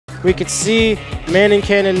we could see Manning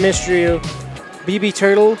Cannon Mysterio, BB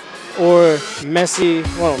Turtle, or Messi.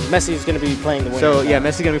 Well, Messi's going to be playing the winner. So, yeah,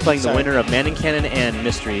 Messi's going to be playing the winner of Manning Cannon and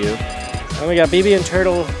Mysterio. And we got BB and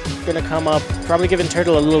Turtle going to come up, probably giving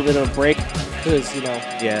Turtle a little bit of a break because, you know,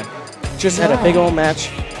 just had a big old match.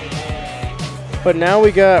 But now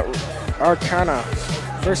we got Arcana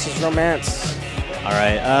versus Romance. All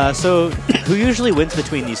right. So who usually wins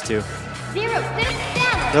between these two?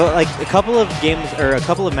 So, like a couple of games or a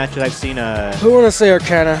couple of matches I've seen. Who want to say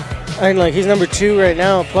Arcana? I mean, like he's number 2 right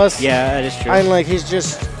now. Plus, yeah, that is true. I mean, like he's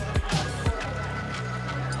just.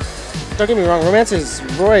 Don't get me wrong. Romance's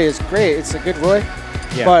Roy is great. It's a good Roy,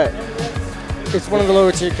 but it's one of the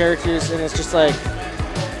lower tier characters, and it's just like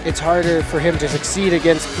it's harder for him to succeed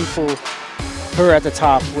against people who are at the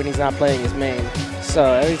top when he's not playing his main. So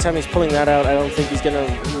every time he's pulling that out, I don't think he's gonna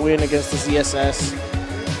win against the ZSS.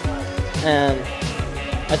 And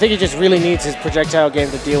I think he just really needs his projectile game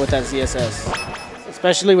to deal with that ZSS,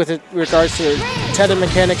 especially with regards to tether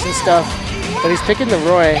mechanics and stuff. But he's picking the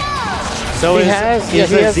Roy. So is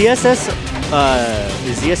ZSS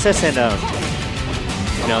and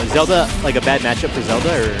you know, Zelda like a bad matchup for Zelda,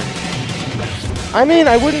 or? I mean,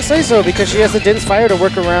 I wouldn't say so because she has the Dense Fire to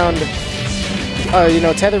work around, you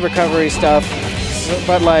know, tether recovery stuff. So,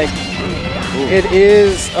 but like, it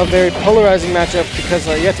is a very polarizing matchup because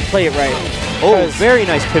you have to play it right. Oh, very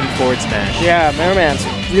nice pivot forward smash. Yeah, Merman's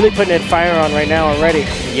really putting it fire on right now already.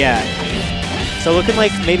 Yeah. So looking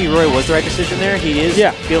like maybe Roy was the right decision there. He is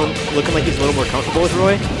looking like he's a little more comfortable with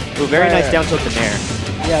Roy. Ooh, very nice down tilt to Nair.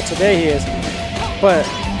 Yeah, today he is. But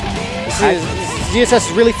ZSS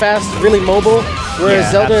is really fast, really mobile,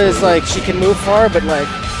 whereas Zelda is like, she can move far, but like,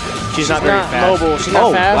 she's not very fast. Mobile. She's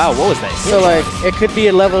not fast. Wow, what was that? So like, it could be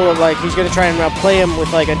a level of like, he's going to try and play him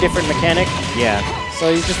with like a different mechanic. Yeah. So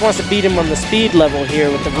he just wants to beat him on the speed level here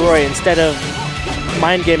with the Roy instead of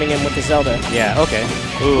mind gaming him with the Zelda. Yeah, okay.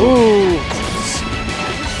 Ooh.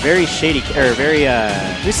 Very shady, or very,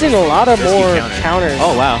 we've seen a lot of more counters.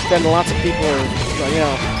 Oh, wow. Than lots of people are, you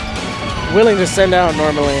know, willing to send out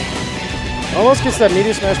normally. Almost gets that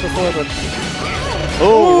meteor smash before, but...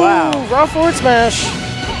 Oh, wow. Raw forward smash.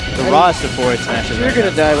 The rawest of forward smashes. You're going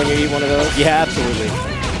to die when you eat one of those. Yeah, absolutely.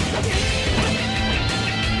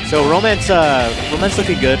 So Romance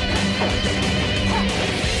looking good.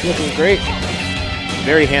 Looking great.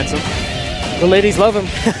 Very handsome. The ladies love him.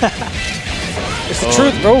 It's the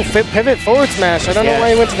truth, bro. Pivot forward smash. I don't know why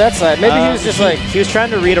he went to that side. Maybe he was just like... He was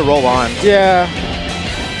trying to read a roll on. Yeah.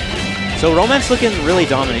 So Romance looking really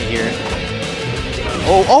dominant here.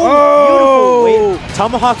 Oh, beautiful. Wait,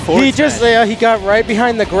 tomahawk forward smash. He got right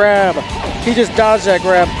behind the grab. He just dodged that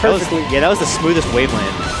grab perfectly. That was the smoothest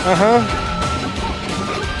waveland. Uh-huh.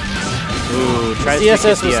 Ooh,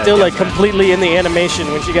 ZSS was still like completely in the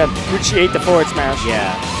animation when she ate the forward smash.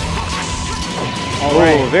 Yeah. All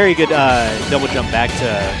right. Very good double jump back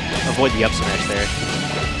to avoid the up smash there.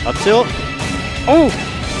 Up tilt. Oh,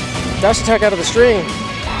 dash attack out of the string.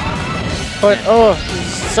 But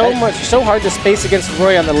so hard to space against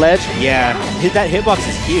Roy on the ledge. Yeah, that hitbox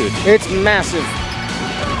is huge. It's massive.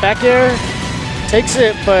 Back air takes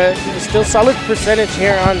it, but still solid percentage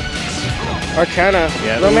here on Arcana.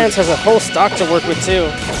 Yeah, Romance has a whole stock to work with too.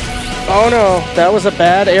 Oh no, that was a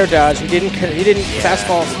bad air dodge. He didn't fast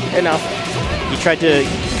fall enough. He tried to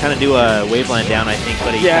kind of do a waveland down, I think,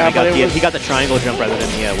 but he got the triangle jump rather than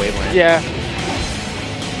the waveland. Yeah.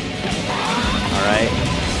 All right.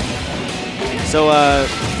 So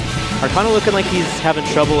Arcana looking like he's having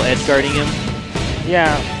trouble edge guarding him.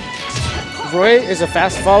 Yeah. Roy is a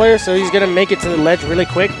fast faller, so he's gonna make it to the ledge really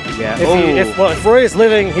quick. Yeah. If Roy is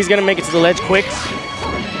living, he's gonna make it to the ledge quick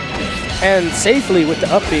and safely with the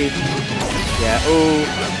up B. Yeah. Oh,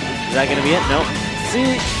 is that gonna be it? No.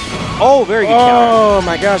 See. Oh, very good counter. Oh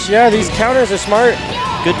my gosh, yeah, these counters are smart.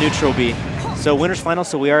 Good neutral B. So winners final.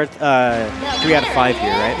 So we are 3 out of 5 here,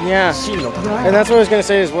 right? Yeah. And that's what I was gonna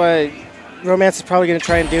say is why Romance is probably gonna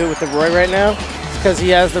try and do it with the Roy right now, because he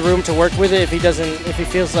has the room to work with it. If he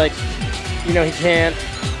feels like, you know, he can't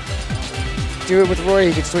do it with Roy,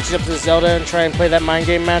 he could switch it up to the Zelda and try and play that mind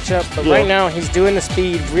game matchup. But right now, he's doing the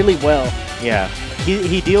speed really well. Yeah,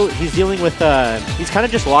 he's dealing with he's kind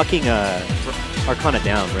of just locking Arcana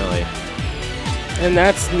down, really. And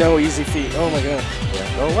that's no easy feat. Oh my god.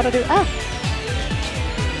 Yeah. Oh, what'd I do? Ah.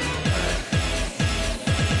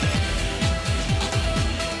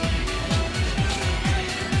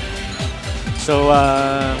 So,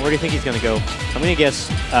 where do you think he's going to go? I'm going to guess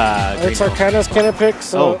it's Arcana's kinda pick,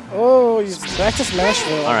 so... Oh, he's back to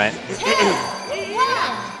Smashville. All right.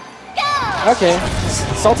 Okay.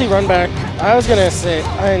 Salty run back. I was going to say...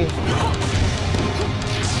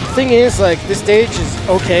 thing is, like, this stage is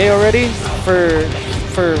okay already for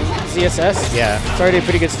ZSS. Yeah. It's already a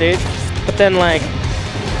pretty good stage. But then, like,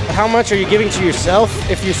 how much are you giving to yourself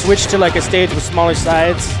if you switch to, like, a stage with smaller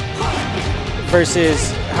sides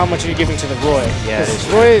versus how much are you giving to the Roy? Yeah, because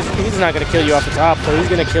Roy, he's not going to kill you off the top, but he's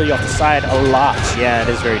going to kill you off the side a lot. Yeah, it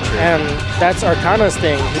is very true. And that's Arcana's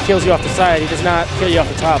thing. He kills you off the side. He does not kill you off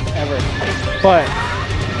the top, ever. But...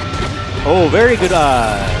 Oh, very good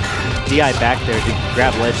DI back there to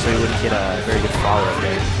grab ledge so he wouldn't get a very good follow-up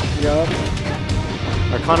there. Yup.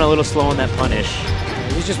 Arcana a little slow on that punish.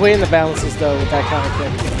 He's just weighing the balances, though, with that counter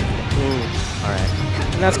kick. All right.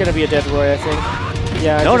 And that's going to be a dead Roy, I think.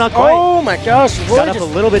 Yeah. No, not quite. Oh my gosh. Roy got up a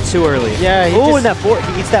little bit too early. Yeah. And he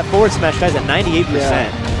eats that forward smash, guys, at 98%.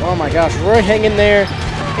 Yeah. Oh my gosh. Roy hanging there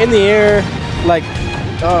in the air like,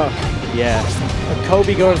 yeah. A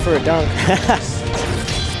Kobe going for a dunk.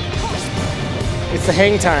 It's the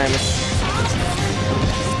hang time.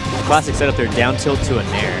 Classic setup there, down tilt to a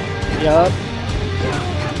nair. Yup.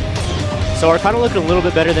 So Arcana looking a little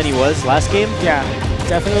bit better than he was last game. Yeah.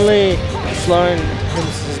 Definitely slowing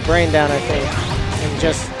his brain down, I think. And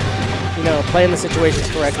just, you know, playing the situations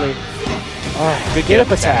correctly. Oh, good get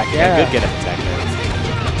up attack. Yeah. Good get up attack there.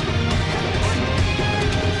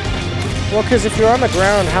 Well, because if you're on the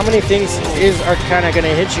ground, how many things is Arcana going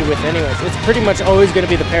to hit you with anyways? It's pretty much always going to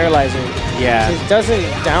be the paralyzer. Yeah. He doesn't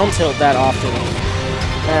down tilt that often.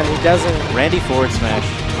 And he doesn't... Randy forward smash.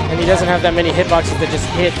 And he doesn't have that many hitboxes that just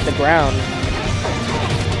hit the ground.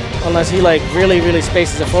 Unless he, like, really, really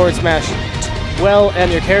spaces a forward smash well,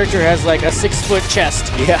 and your character has, like, a 6-foot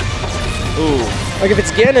chest. Yeah. Ooh. Like, if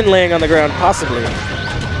it's Ganon laying on the ground, possibly.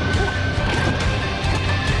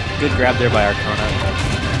 Good grab there by Arcana.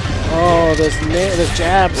 Oh, those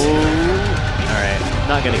jabs. Ooh. All right.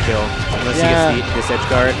 Not going to kill unless he gets this edge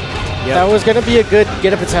guard. Yep. That was going to be a good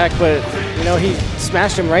get-up attack, but, you know, he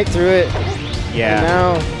smashed him right through it. Yeah. And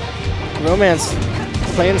now, Romance,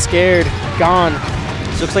 playing scared, gone.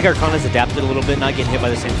 So looks like Arcana's adapted a little bit, not getting hit by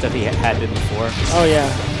the same stuff he had been before. Oh, yeah.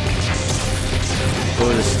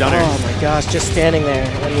 Ooh, the stunner. Oh, my gosh, just standing there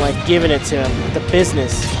and, like, giving it to him. The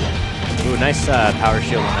business. Ooh, nice power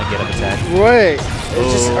shield on that get-up attack. Right.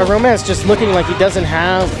 It's just a Romance just looking like he doesn't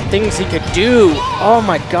have things he could do. Oh,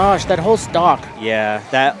 my gosh, that whole stock. Yeah,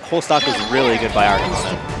 that whole stock was really good by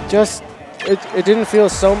Arcana. Just... It didn't feel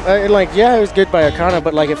so... like, yeah, it was good by Arcana,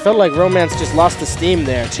 but, like, it felt like Romance just lost the steam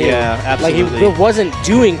there, too. Yeah, absolutely. Like, he wasn't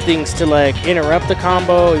doing things to, like, interrupt the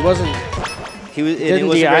combo. He wasn't... Didn't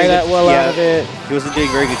DI that well out of it. He wasn't doing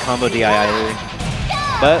very good combo DI either.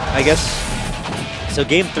 But, I guess... So,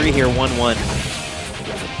 Game 3 here, 1-1.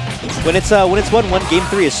 When it's 1-1, Game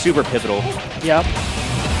 3 is super pivotal. Yep.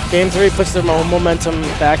 Game 3 puts the momentum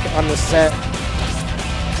back on the set.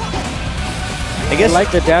 I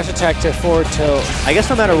like the dash attack to forward tilt. I guess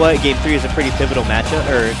no matter what, Game 3 is a pretty pivotal matchup,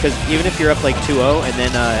 because even if you're up like 2-0 and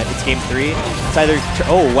then it's Game 3, it's either...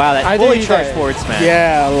 Oh, wow, that fully charged forward smash.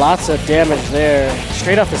 Yeah, lots of damage there,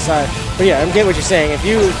 straight off the side. But yeah, I get what you're saying. If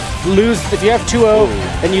you have 2-0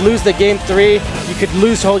 and you lose the Game 3, you could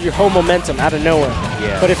lose your whole momentum out of nowhere.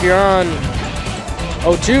 Yeah. But if you're on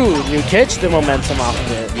 0-2, you catch the momentum off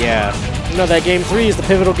of it. Yeah. You know, that Game 3 is the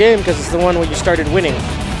pivotal game because it's the one where you started winning.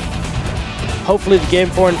 Hopefully the Game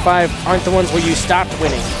 4 and 5 aren't the ones where you stopped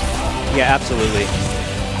winning. Yeah, absolutely.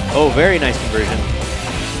 Oh, very nice conversion.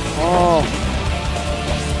 Oh.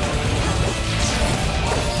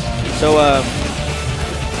 So,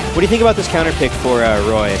 what do you think about this counter pick for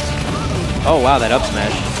Roy? Oh, wow, that up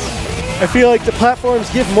smash. I feel like the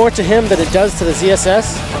platforms give more to him than it does to the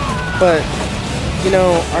ZSS, but, you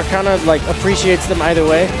know, Arcana, like, appreciates them either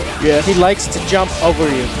way. Yeah. He likes to jump over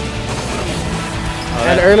you.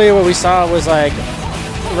 And earlier what we saw was like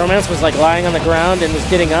Romance was like lying on the ground and was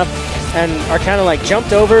getting up, and Arcana like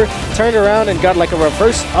jumped over, turned around, and got like a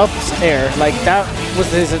reverse up air. Like that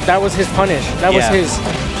was his punish. That was his,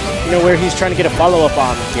 you know, where he's trying to get a follow up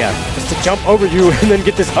on. Yeah. Just to jump over you and then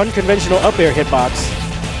get this unconventional up air hitbox.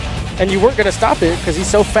 And you weren't gonna stop it because he's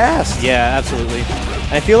so fast. Yeah, absolutely.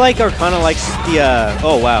 I feel like Arcana likes the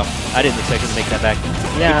oh wow, I didn't expect him to make that back.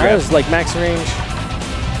 Yeah, that was like max range.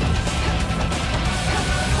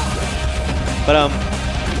 But what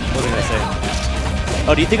was I gonna say?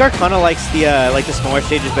 Oh, do you think Arcana likes the smaller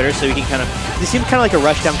stages better, so he can kind of? He seems kind of like a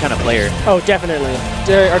rushdown kind of player. Oh, definitely.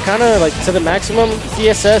 Arcana, like to the maximum,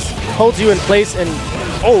 ZSS holds you in place and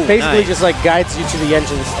basically just like guides you to the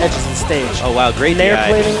edges of the stage. Oh wow, great nair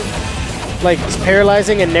planing, like he's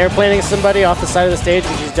paralyzing and nair planing somebody off the side of the stage,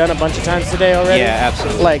 which he's done a bunch of times today already. Yeah,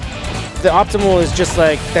 absolutely. Like the optimal is just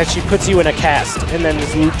like that she puts you in a cast and then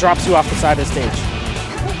just drops you off the side of the stage.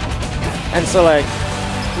 And so, like,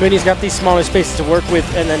 when he's got these smaller spaces to work with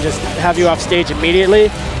and then just have you off stage immediately,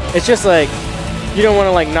 it's just like, you don't want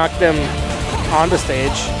to like knock them on the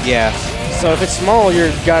stage. Yeah. So if it's small,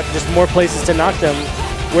 you've got just more places to knock them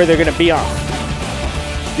where they're going to be on.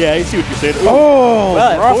 Yeah, I see what you're saying. Oh,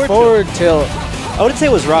 well, forward tilt. I wouldn't say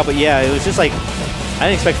it was raw, but yeah, it was just like, I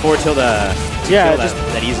didn't expect forward tilt to kill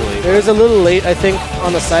that easily. It was a little late, I think,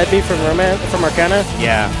 on the side B from Arcana.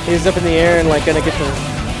 Yeah. He was up in the air and like gonna get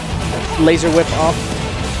the laser whip off.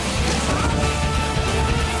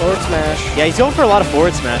 Forward smash. Yeah, he's going for a lot of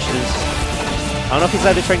forward smashes. I don't know if he's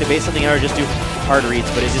either trying to base something out or just do hard reads,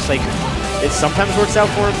 but it's just like, it sometimes works out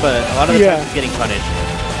for him, but a lot of the time he's getting punished.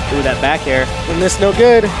 Ooh, that back air. And this no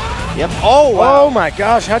good. Yep. Oh, wow. Oh my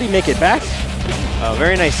gosh, how do you make it back? Oh,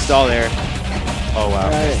 very nice stall there. Oh, wow.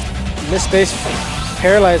 All right. Miss space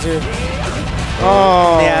paralyzer.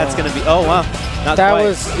 Oh. Yeah, it's going to be, oh, wow. Not that quite.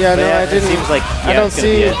 was, yeah, no, I didn't. It seems like, I don't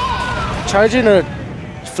see charging a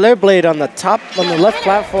flare blade on the top, on the left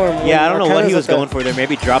platform. Yeah, I don't know what he was going for there.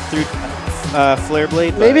 Maybe drop through flare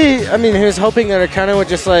blade. Maybe, I mean, he was hoping that Arcana would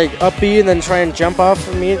just like up B and then try and jump off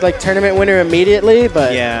for me, like tournament winner immediately.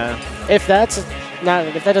 But yeah, if that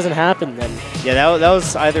doesn't happen, then yeah, that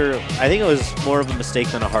was either. I think it was more of a mistake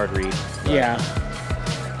than a hard read. Yeah.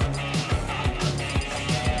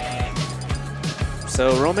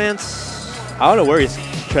 So Romance, I don't know where he's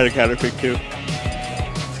trying to counter pick to.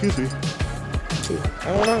 Excuse me. I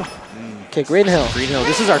don't know. Okay, Green Hill. Green Hill.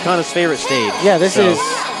 This is Arcana's favorite stage. Yeah, this is.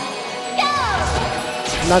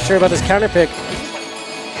 I'm not sure about this counter pick.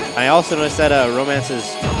 I also noticed that Romance is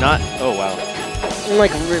not. Oh wow.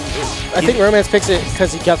 Like, I think Romance picks it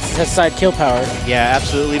because he has side kill power. Yeah,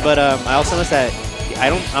 absolutely. But I also noticed that I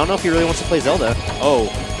don't know if he really wants to play Zelda. Oh.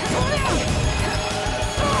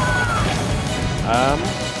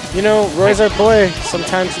 You know, Roy's our boy.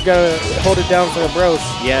 Sometimes you gotta hold it down for the bros.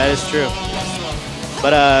 Yeah, that is true.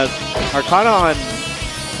 But Arcana on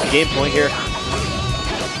game point here.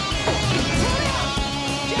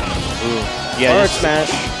 Ooh. Yeah, forward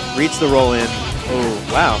smash. Reads the roll in. Oh,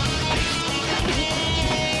 wow.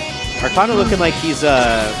 Arcana looking like he's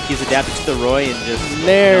adapted to the Roy and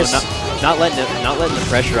just not letting the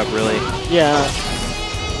pressure up really. Yeah.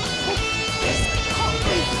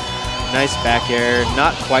 Nice back air.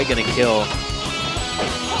 Not quite gonna kill.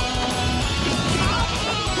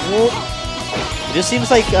 It just seems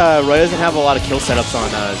like Roy doesn't have a lot of kill setups on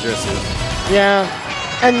Zero Suit. Yeah.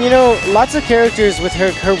 And you know, lots of characters with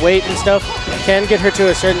her weight and stuff can get her to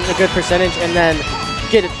a good percentage and then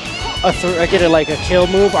get a kill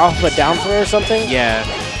move off of a down throw or something. Yeah.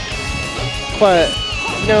 But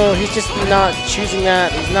you know, he's just not choosing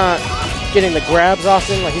that. He's not getting the grabs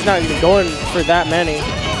often. Like he's not even going for that many.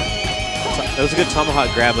 That was a good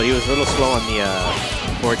tomahawk grab, but he was a little slow on the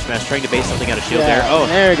forward smash, trying to base something out of shield there. Oh,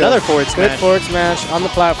 there another forward smash. Good forward smash on the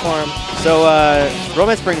platform. So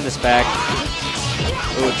Romance bringing this back.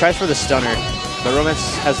 Ooh, tries for the stunner, but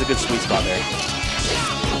Romance has a good sweet spot there.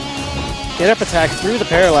 Get up attack through the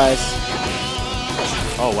paralyze.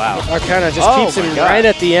 Oh, wow. Arcana just keeps him right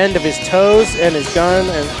at the end of his toes and his gun.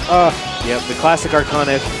 And yep, the classic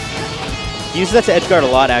Arcana. He uses that to edge guard a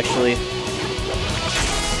lot, actually.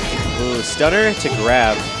 Ooh, stunner to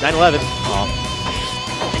grab. 9-11. Oh.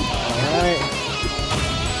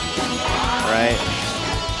 All right.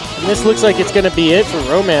 And this looks like it's going to be it for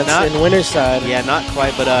Romance in winner's side. Yeah, not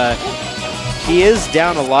quite, but he is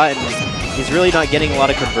down a lot, and he's really not getting a lot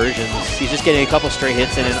of conversions. He's just getting a couple straight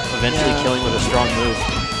hits in and eventually killing with a strong move.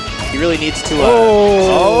 He really needs to...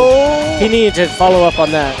 He needed to follow up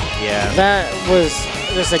on that. Yeah. That was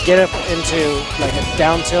just a get up into like a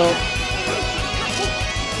down tilt.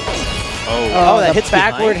 Oh, that hits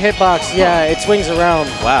backward hitbox. Yeah, it swings around.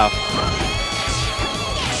 Wow.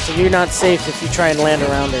 So you're not safe if you try and land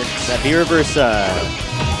around it. That V-reverse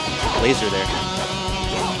laser there.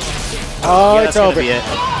 Oh, yeah, it's over. Be it.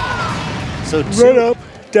 So right up,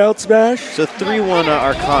 down smash. So 3-1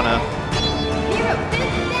 Arcana.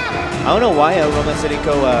 I don't know why Romance didn't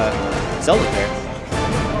go Zelda there.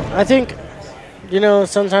 I think, you know,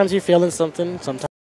 sometimes you're feeling something, sometimes.